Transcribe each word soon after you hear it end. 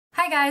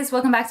Hi guys,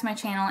 welcome back to my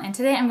channel, and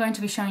today I'm going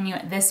to be showing you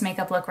this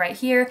makeup look right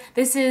here.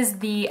 This is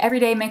the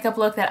everyday makeup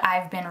look that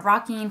I've been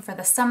rocking for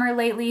the summer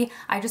lately.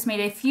 I just made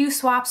a few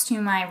swaps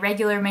to my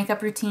regular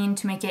makeup routine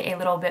to make it a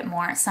little bit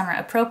more summer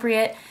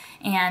appropriate,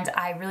 and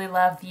I really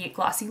love the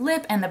glossy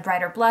lip and the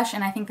brighter blush,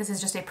 and I think this is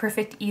just a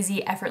perfect,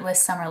 easy,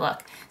 effortless summer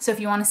look. So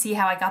if you want to see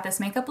how I got this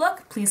makeup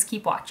look, please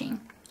keep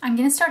watching. I'm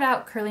going to start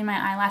out curling my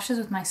eyelashes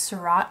with my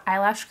Surratt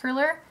eyelash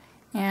curler.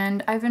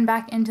 And I've been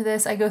back into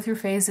this. I go through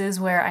phases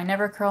where I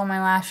never curl my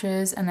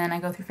lashes, and then I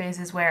go through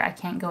phases where I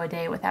can't go a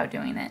day without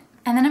doing it.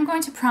 And then I'm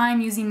going to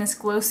prime using this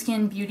Glow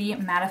Skin Beauty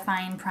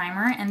Mattifying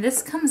Primer, and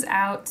this comes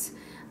out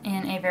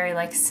in a very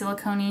like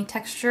silicone-y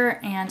texture,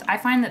 and I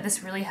find that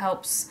this really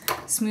helps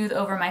smooth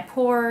over my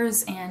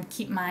pores and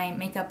keep my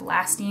makeup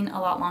lasting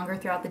a lot longer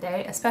throughout the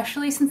day,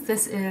 especially since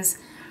this is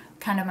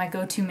kind of my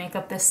go-to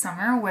makeup this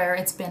summer where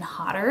it's been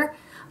hotter.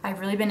 I've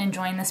really been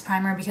enjoying this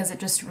primer because it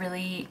just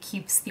really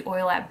keeps the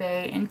oil at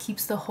bay and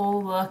keeps the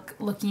whole look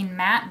looking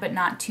matte but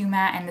not too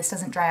matte, and this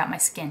doesn't dry out my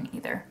skin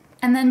either.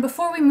 And then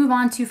before we move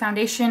on to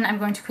foundation, I'm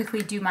going to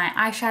quickly do my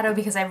eyeshadow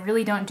because I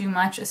really don't do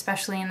much,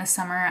 especially in the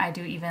summer. I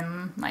do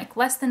even like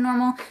less than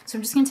normal. So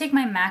I'm just going to take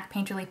my MAC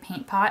Painterly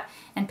Paint Pot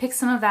and pick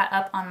some of that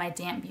up on my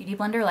damp beauty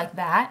blender like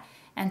that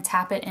and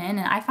tap it in,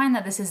 and I find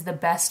that this is the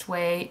best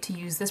way to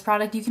use this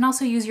product. You can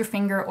also use your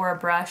finger or a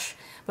brush,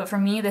 but for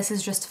me this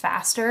is just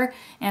faster,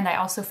 and I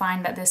also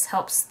find that this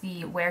helps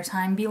the wear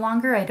time be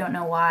longer. I don't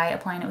know why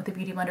applying it with the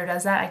beauty blender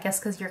does that. I guess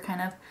because you're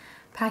kind of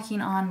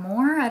packing on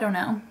more, I don't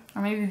know.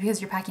 Or maybe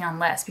because you're packing on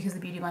less because the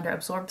beauty blender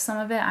absorbs some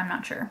of it, I'm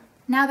not sure.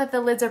 Now that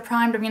the lids are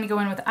primed, I'm going to go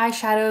in with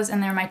eyeshadows,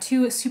 and they're my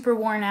two super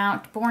worn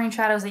out, boring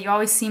shadows that you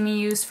always see me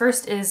use.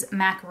 First is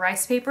MAC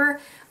Rice Paper,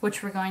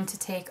 which we're going to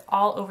take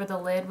all over the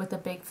lid with a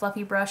big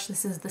fluffy brush.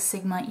 This is the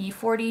Sigma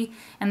E40,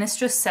 and this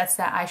just sets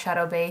that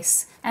eyeshadow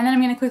base. And then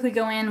I'm going to quickly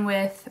go in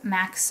with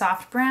MAC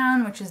Soft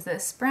Brown, which is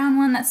this brown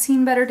one that's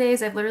seen better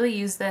days. I've literally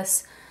used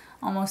this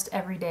almost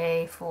every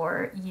day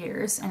for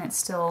years, and it's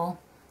still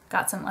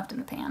got some left in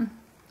the pan.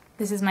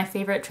 This is my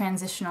favorite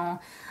transitional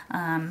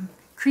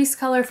crease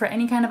color for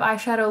any kind of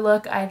eyeshadow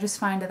look. I just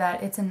find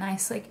that it's a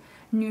nice like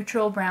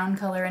neutral brown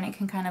color, and it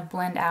can kind of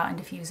blend out and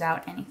diffuse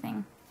out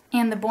anything.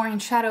 And the boring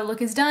shadow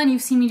look is done.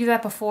 You've seen me do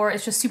that before.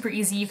 It's just super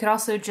easy. You could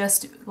also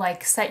just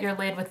like set your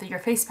lid with your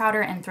face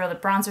powder and throw the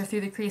bronzer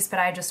through the crease, but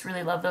I just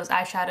really love those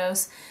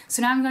eyeshadows.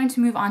 So now I'm going to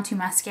move on to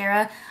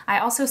mascara. I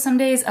also some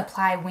days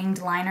apply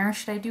winged liner.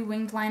 Should I do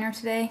winged liner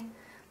today?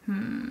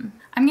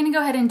 I'm gonna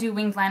go ahead and do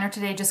winged liner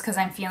today just because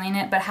I'm feeling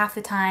it, but half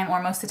the time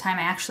or most of the time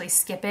I actually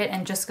skip it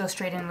and just go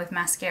straight in with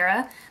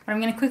mascara. But I'm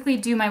gonna quickly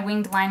do my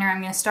winged liner.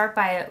 I'm gonna start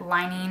by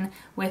lining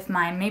with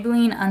my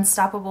Maybelline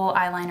Unstoppable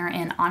eyeliner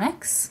in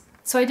Onyx.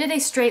 So I did a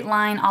straight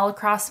line all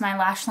across my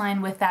lash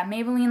line with that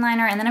Maybelline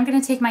liner, and then I'm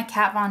gonna take my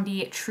Kat Von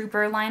D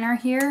Trooper liner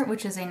here,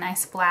 which is a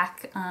nice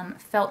black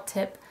felt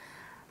tip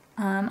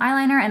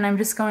eyeliner, and I'm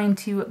just going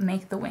to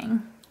make the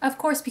wing. Of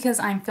course, because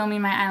I'm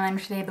filming my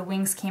eyeliner today, the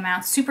wings came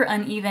out super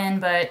uneven,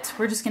 but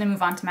we're just going to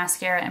move on to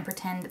mascara and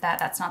pretend that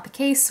that's not the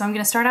case. So I'm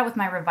going to start out with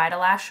my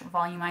Revitalash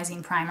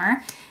Volumizing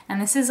Primer, and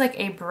this is like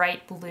a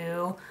bright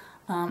blue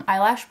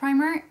eyelash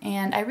primer,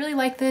 and I really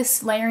like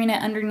this, layering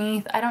it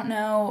underneath. I don't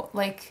know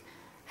like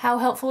how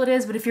helpful it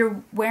is, but if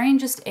you're wearing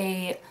just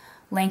a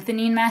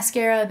lengthening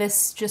mascara,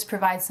 this just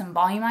provides some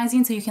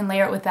volumizing, so you can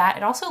layer it with that.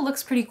 It also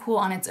looks pretty cool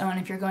on its own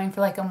if you're going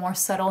for like a more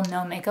subtle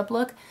no makeup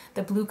look.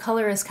 The blue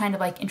color is kind of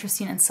like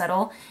interesting and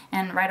subtle,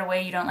 and right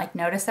away you don't like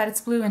notice that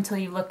it's blue until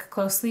you look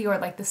closely or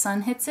like the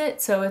sun hits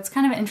it, so it's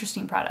kind of an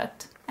interesting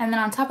product. And then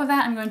on top of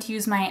that, I'm going to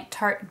use my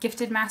Tarte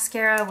Gifted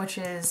Mascara, which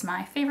is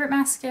my favorite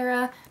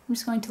mascara. I'm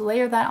just going to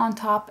layer that on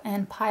top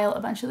and pile a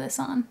bunch of this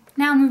on.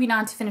 Now moving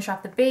on to finish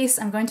off the base,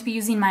 I'm going to be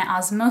using my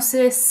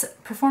Osmosis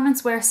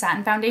Performance Wear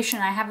Satin Foundation.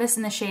 I have this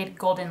in the shade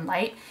Golden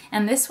Light,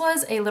 and this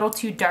was a little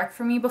too dark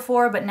for me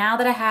before, but now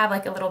that I have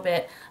like a little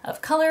bit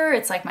of color,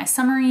 it's like my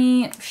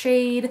summery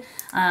shade,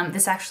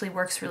 this actually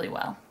works really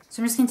well.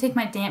 So I'm just going to take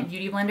my damp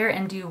beauty blender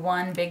and do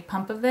one big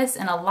pump of this,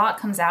 and a lot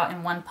comes out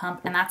in one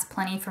pump, and that's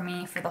plenty for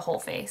me for the whole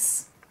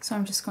face. So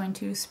I'm just going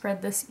to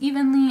spread this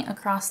evenly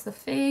across the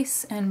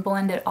face and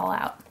blend it all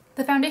out.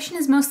 The foundation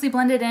is mostly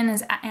blended in,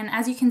 and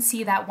as you can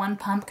see, that one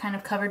pump kind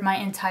of covered my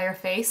entire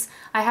face.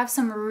 I have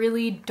some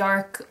really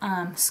dark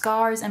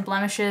scars and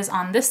blemishes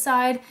on this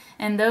side,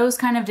 and those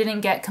kind of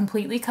didn't get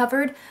completely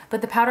covered, but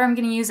the powder I'm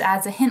going to use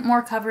adds a hint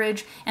more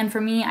coverage, and for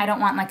me, I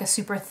don't want like a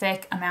super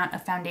thick amount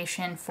of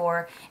foundation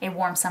for a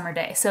warm summer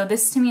day. So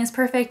this to me is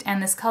perfect,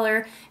 and this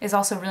color is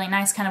also really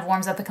nice, kind of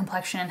warms up the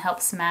complexion and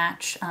helps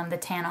match the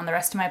tan on the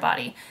rest of my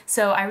body.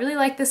 So I really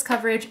like this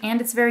coverage,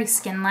 and it's very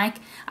skin-like.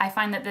 I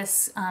find that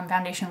this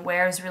foundation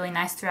wears really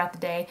nice throughout the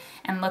day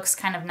and looks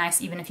kind of nice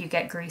even if you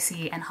get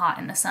greasy and hot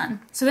in the sun.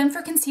 So then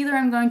for concealer,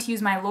 I'm going to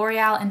use my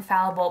L'Oreal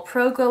Infallible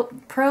Pro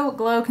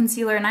Glow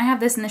Concealer, and I have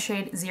this in the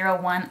shade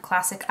 01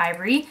 Classic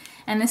Ivory.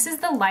 And this is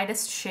the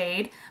lightest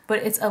shade, but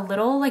it's a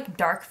little like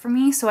dark for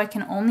me, so I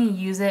can only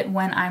use it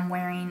when I'm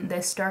wearing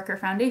this darker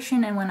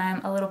foundation and when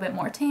I'm a little bit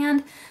more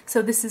tanned.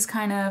 So this has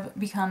kind of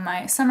become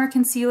my summer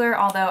concealer,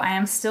 although I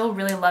am still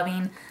really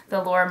loving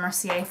the Laura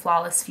Mercier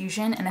Flawless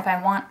Fusion, and if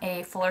I want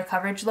a fuller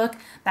coverage look,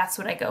 that's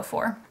what I go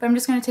for. But I'm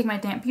just going to take my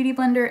damp beauty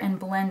blender and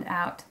blend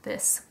out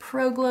this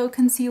Pro Glow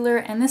concealer,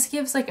 and this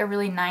gives like a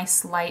really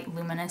nice light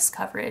luminous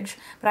coverage,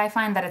 but I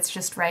find that it's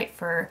just right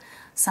for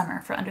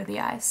summer for under the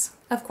eyes.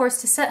 Of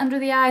course, to set under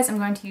the eyes, I'm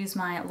going to use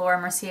my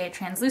Laura Mercier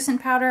translucent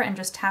powder and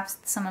just tap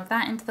some of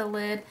that into the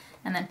lid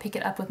and then pick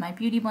it up with my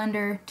beauty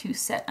blender to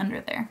set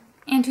under there.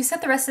 And to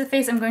set the rest of the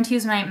face, I'm going to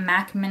use my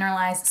MAC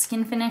Mineralize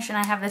Skinfinish, and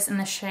I have this in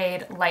the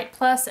shade Light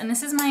Plus, and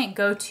this is my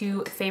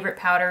go-to favorite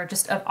powder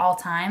just of all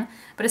time,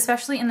 but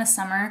especially in the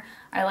summer,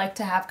 I like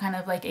to have kind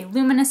of like a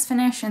luminous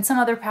finish, and some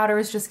other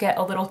powders just get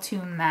a little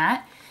too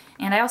matte.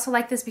 And I also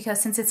like this because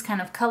since it's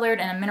kind of colored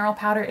and a mineral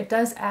powder, it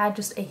does add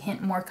just a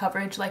hint more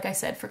coverage, like I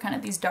said, for kind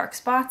of these dark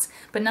spots,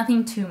 but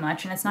nothing too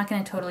much, and it's not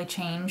going to totally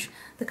change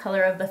the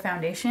color of the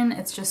foundation.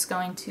 It's just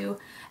going to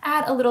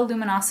add a little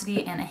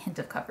luminosity and a hint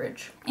of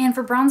coverage. And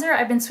for bronzer,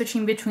 I've been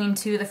switching between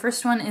two. The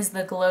first one is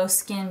the Glow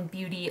Skin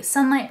Beauty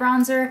Sunlight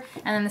Bronzer,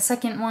 and then the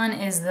second one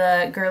is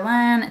the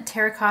Guerlain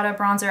Terracotta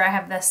Bronzer. I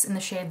have this in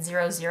the shade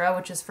 00,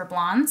 which is for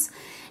blondes.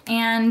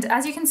 And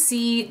as you can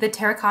see, the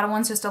terracotta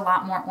one's just a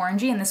lot more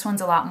orangey, and this one's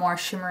a lot more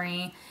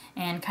shimmery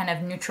and kind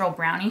of neutral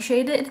brownie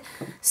shaded.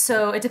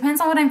 So it depends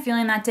on what I'm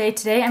feeling that day.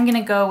 Today I'm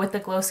gonna go with the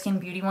Glow Skin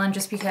Beauty one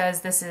just because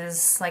this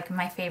is like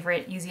my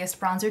favorite, easiest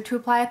bronzer to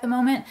apply at the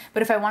moment.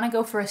 But if I wanna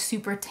go for a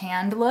super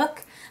tanned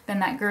look, then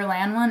that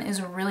Guerlain one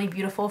is really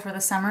beautiful for the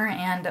summer,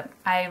 and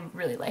I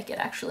really like it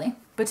actually.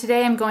 But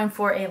today I'm going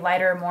for a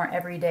lighter, more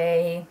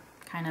everyday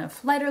kind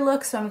of lighter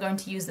look, so I'm going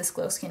to use this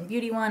Glow Skin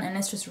Beauty one, and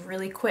it's just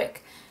really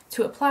quick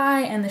to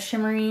apply, and the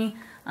shimmery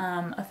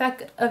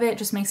effect of it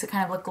just makes it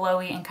kind of look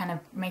glowy and kind of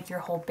make your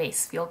whole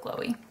base feel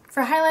glowy.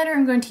 For highlighter,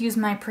 I'm going to use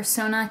my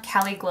Persona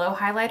Cali Glow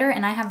highlighter,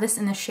 and I have this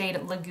in the shade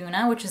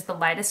Laguna, which is the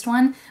lightest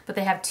one, but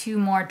they have two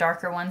more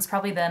darker ones.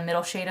 Probably the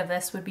middle shade of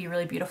this would be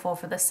really beautiful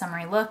for this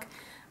summery look,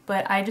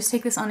 but I just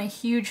take this on a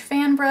huge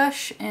fan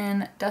brush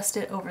and dust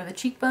it over the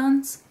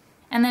cheekbones.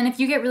 And then if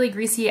you get really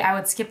greasy, I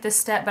would skip this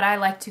step, but I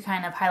like to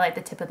kind of highlight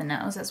the tip of the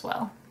nose as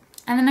well.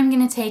 And then I'm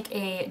going to take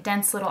a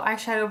dense little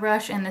eyeshadow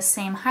brush and the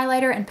same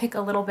highlighter and pick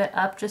a little bit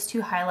up just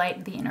to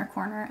highlight the inner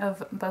corner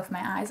of both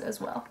my eyes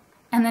as well.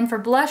 And then for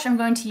blush, I'm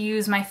going to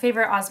use my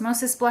favorite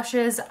Osmosis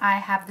blushes. I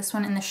have this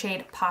one in the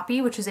shade Poppy,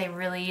 which is a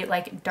really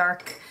like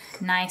dark,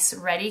 nice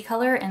reddy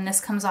color, and this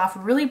comes off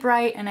really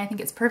bright, and I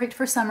think it's perfect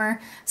for summer.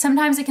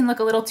 Sometimes it can look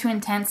a little too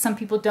intense. Some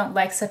people don't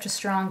like such a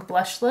strong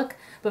blush look,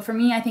 but for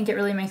me, I think it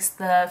really makes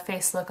the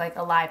face look like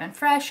alive and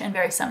fresh and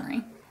very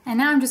summery. And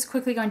now I'm just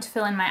quickly going to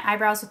fill in my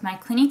eyebrows with my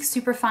Clinique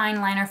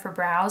Superfine Liner for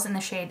Brows in the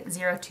shade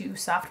 02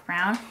 Soft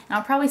Brown. And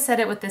I'll probably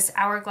set it with this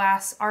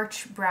Hourglass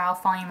Arch Brow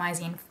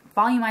Volumizing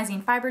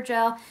Fiber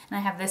Gel, and I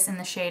have this in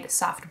the shade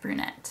Soft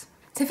Brunette.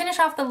 To finish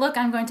off the look,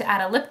 I'm going to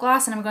add a lip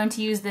gloss, and I'm going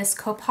to use this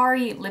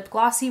Kopari Lip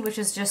Glossy, which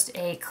is just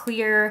a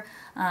clear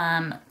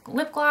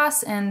lip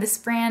gloss, and this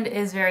brand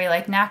is very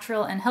like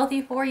natural and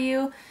healthy for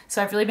you,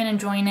 so I've really been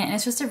enjoying it, and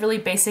it's just a really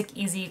basic,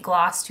 easy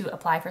gloss to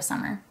apply for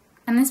summer.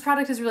 And this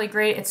product is really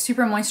great. It's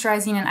super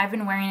moisturizing, and I've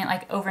been wearing it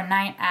like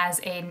overnight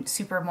as a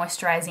super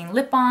moisturizing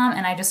lip balm,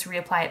 and I just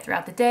reapply it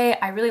throughout the day.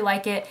 I really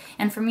like it,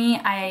 and for me,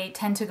 I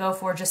tend to go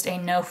for just a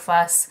no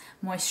fuss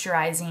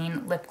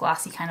moisturizing lip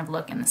glossy kind of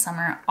look in the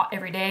summer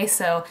every day,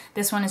 so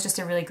this one is just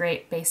a really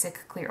great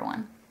basic clear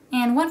one.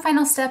 And one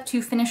final step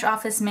to finish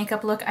off this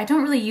makeup look, I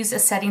don't really use a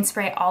setting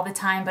spray all the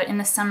time, but in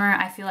the summer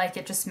I feel like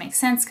it just makes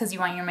sense because you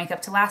want your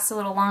makeup to last a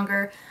little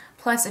longer.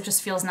 Plus it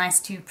just feels nice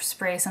to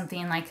spray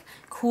something like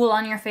cool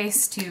on your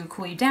face to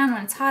cool you down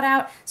when it's hot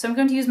out. So I'm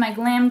going to use my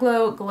Glam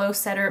Glow Glow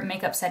Setter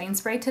Makeup Setting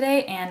Spray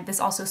today, and this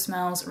also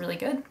smells really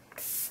good.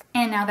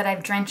 And now that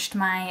I've drenched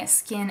my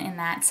skin in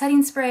that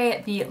setting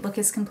spray, the look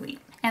is complete.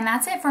 And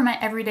that's it for my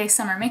everyday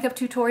summer makeup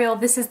tutorial.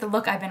 This is the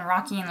look I've been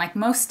rocking like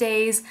most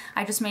days.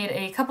 I just made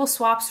a couple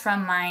swaps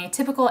from my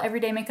typical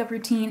everyday makeup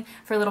routine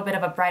for a little bit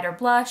of a brighter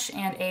blush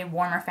and a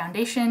warmer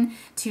foundation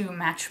to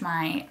match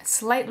my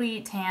slightly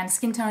tanned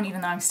skin tone,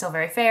 even though I'm still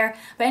very fair.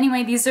 But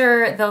anyway, these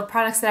are the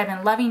products that I've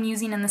been loving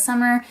using in the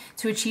summer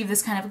to achieve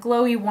this kind of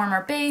glowy,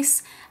 warmer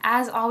base.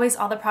 As always,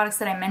 all the products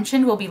that I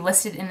mentioned will be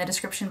listed in the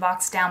description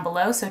box down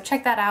below, so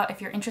check that out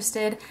if you're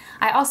interested.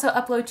 I also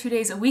upload 2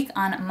 days a week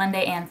on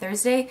Monday and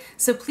Thursday,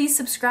 so please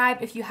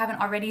subscribe if you haven't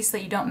already so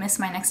that you don't miss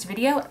my next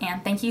video,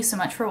 and thank you so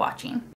much for watching.